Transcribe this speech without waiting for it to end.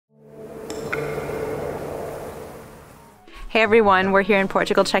Hey everyone, we're here in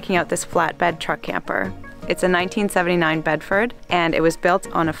Portugal checking out this flatbed truck camper. It's a 1979 Bedford, and it was built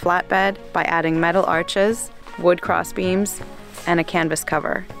on a flatbed by adding metal arches, wood cross beams, and a canvas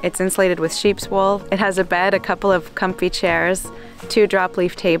cover. It's insulated with sheep's wool. It has a bed, a couple of comfy chairs, 2 drop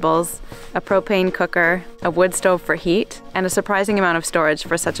leaf tables, a propane cooker, a wood stove for heat, and a surprising amount of storage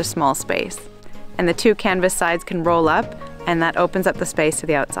for such a small space. And the 2 canvas sides can roll up, and that opens up the space to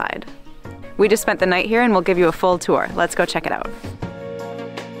the outside. We just spent the night here and we'll give you a full tour. Let's go check it out.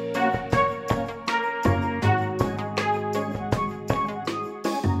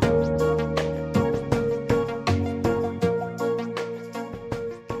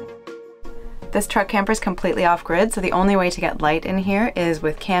 This truck camper is completely off-grid, so the only way to get light in here is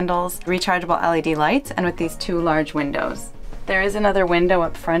with candles, rechargeable LED lights, and with these 2 large windows. There is another window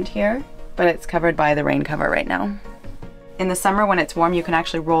up front here, but it's covered by the rain cover right now. In the summer when it's warm, you can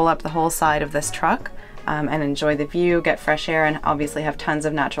actually roll up the whole side of this truck and enjoy the view, get fresh air, and obviously have tons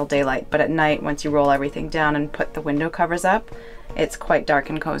of natural daylight. But at night, once you roll everything down and put the window covers up, it's quite dark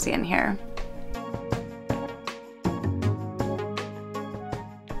and cozy in here.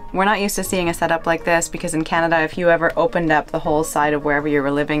 We're not used to seeing a setup like this because in Canada, if you ever opened up the whole side of wherever you were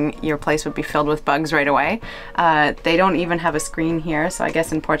living, your place would be filled with bugs right away. They don't even have a screen here, so I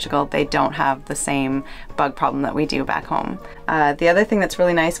guess in Portugal they don't have the same bug problem that we do back home. The other thing that's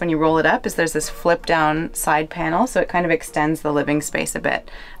really nice when you roll it up is there's this flip down side panel, so it kind of extends the living space a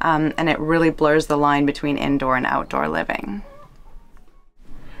bit, and it really blurs the line between indoor and outdoor living.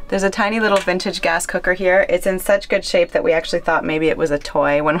 There's a tiny little vintage gas cooker here. It's in such good shape that we actually thought maybe it was a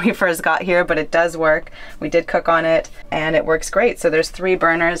toy when we first got here, but it does work. We did cook on it and it works great. So there's 3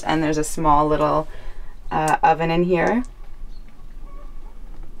 burners and there's a small little oven in here.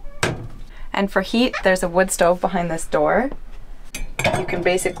 And for heat, there's a wood stove behind this door. You can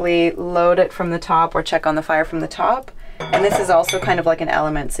basically load it from the top or check on the fire from the top. And this is also kind of like an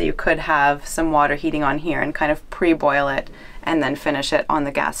element, so you could have some water heating on here and kind of pre-boil it and then finish it on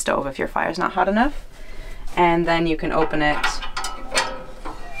the gas stove if your fire's not hot enough. And then you can open it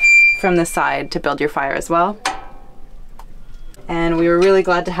from the side to build your fire as well. And we were really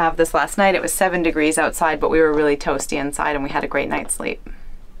glad to have this last night. It was 7 degrees outside, but we were really toasty inside and we had a great night's sleep.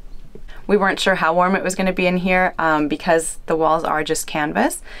 We weren't sure how warm it was going to be in here because the walls are just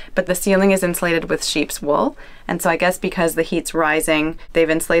canvas, but the ceiling is insulated with sheep's wool. And so I guess because the heat's rising, they've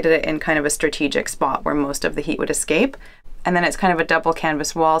insulated it in kind of a strategic spot where most of the heat would escape. And then it's kind of a double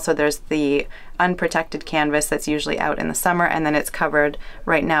canvas wall, so there's the unprotected canvas that's usually out in the summer, and then it's covered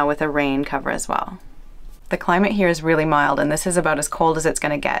right now with a rain cover as well. The climate here is really mild, and this is about as cold as it's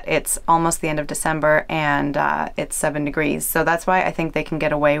going to get. It's almost the end of December and it's 7 degrees, so that's why I think they can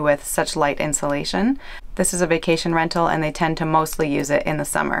get away with such light insulation. This is a vacation rental and they tend to mostly use it in the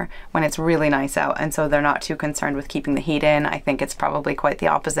summer when it's really nice out, and so they're not too concerned with keeping the heat in. I think it's probably quite the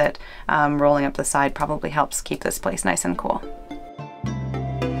opposite. Rolling up the side probably helps keep this place nice and cool.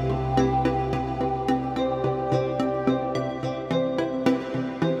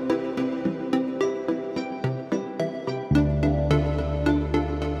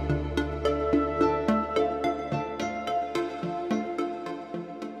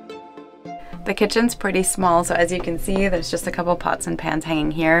 The kitchen's pretty small, so as you can see, there's just a couple pots and pans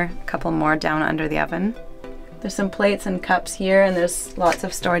hanging here, a couple more down under the oven. There's some plates and cups here, and there's lots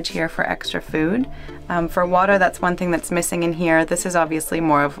of storage here for extra food. For water, that's one thing that's missing in here. This is obviously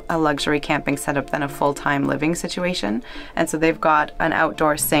more of a luxury camping setup than a full-time living situation. And so they've got an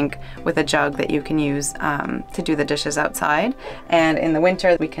outdoor sink with a jug that you can use to do the dishes outside. And in the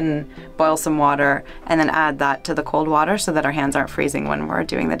winter, we can boil some water and then add that to the cold water so that our hands aren't freezing when we're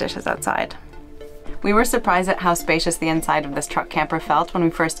doing the dishes outside. We were surprised at how spacious the inside of this truck camper felt when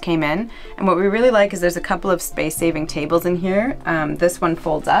we first came in. And what we really like is there's a couple of space-saving tables in here. This one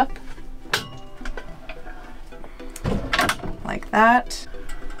folds up like that.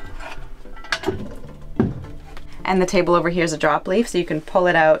 And the table over here is a drop leaf, so you can pull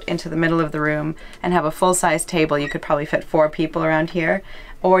it out into the middle of the room and have a full-size table. You could probably fit 4 people around here,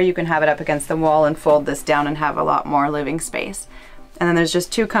 or you can have it up against the wall and fold this down and have a lot more living space. And then there's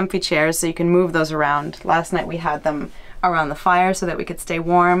just 2 comfy chairs, so you can move those around. Last night we had them around the fire so that we could stay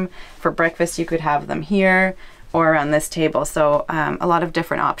warm. For breakfast you could have them here or around this table, so a lot of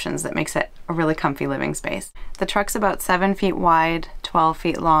different options that makes it a really comfy living space. The truck's about 7 feet wide, 12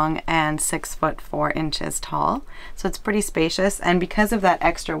 feet long, and 6 foot 4 inches tall, so it's pretty spacious. And because of that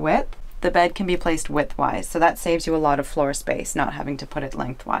extra width, the bed can be placed widthwise, so that saves you a lot of floor space, not having to put it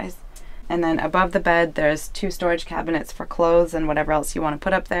lengthwise. And then above the bed, there's 2 storage cabinets for clothes and whatever else you want to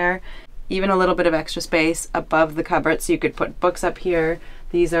put up there. Even a little bit of extra space above the cupboard, so you could put books up here.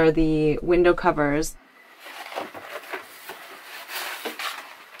 These are the window covers.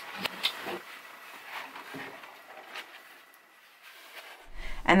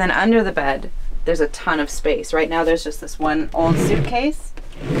 And then under the bed, there's a ton of space. Right now there's just this one old suitcase,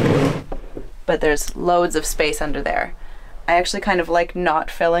 but there's loads of space under there. I actually kind of like not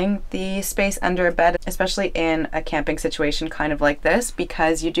filling the space under a bed, especially in a camping situation kind of like this,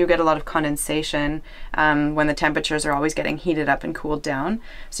 because you do get a lot of condensation when the temperatures are always getting heated up and cooled down.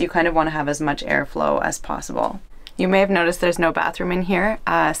 So you kind of want to have as much airflow as possible. You may have noticed there's no bathroom in here.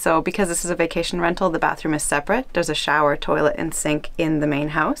 So because this is a vacation rental, the bathroom is separate. There's a shower, toilet, and sink in the main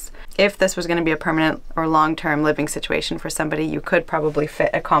house. If this was going to be a permanent or long-term living situation for somebody, you could probably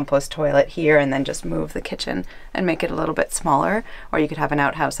fit a compost toilet here and then just move the kitchen and make it a little bit smaller, or you could have an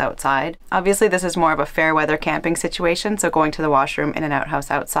outhouse outside. Obviously, this is more of a fair weather camping situation, so going to the washroom in an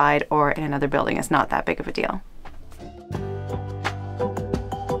outhouse outside or in another building is not that big of a deal.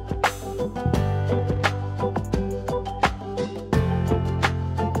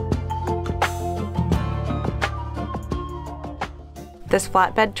 This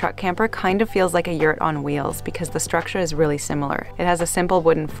flatbed truck camper kind of feels like a yurt on wheels because the structure is really similar. It has a simple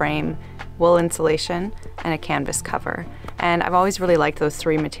wooden frame, wool insulation, and a canvas cover. And I've always really liked those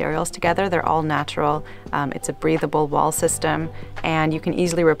three materials together. They're all natural. It's a breathable wall system, and you can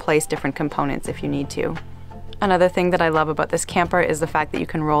easily replace different components if you need to. Another thing that I love about this camper is the fact that you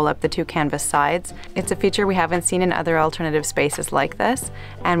can roll up the two canvas sides. It's a feature we haven't seen in other alternative spaces like this,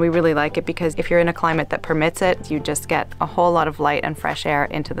 and we really like it because if you're in a climate that permits it, you just get a whole lot of light and fresh air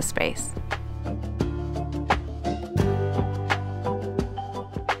into the space.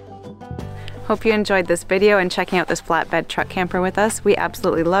 Hope you enjoyed this video and checking out this flatbed truck camper with us. We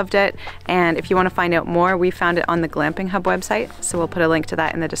absolutely loved it, and if you want to find out more, we found it on the Glamping Hub website, so we'll put a link to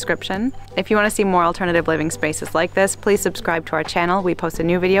that in the description. If you want to see more alternative living spaces like this, please subscribe to our channel. We post a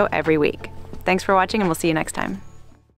new video every week. Thanks for watching, and we'll see you next time.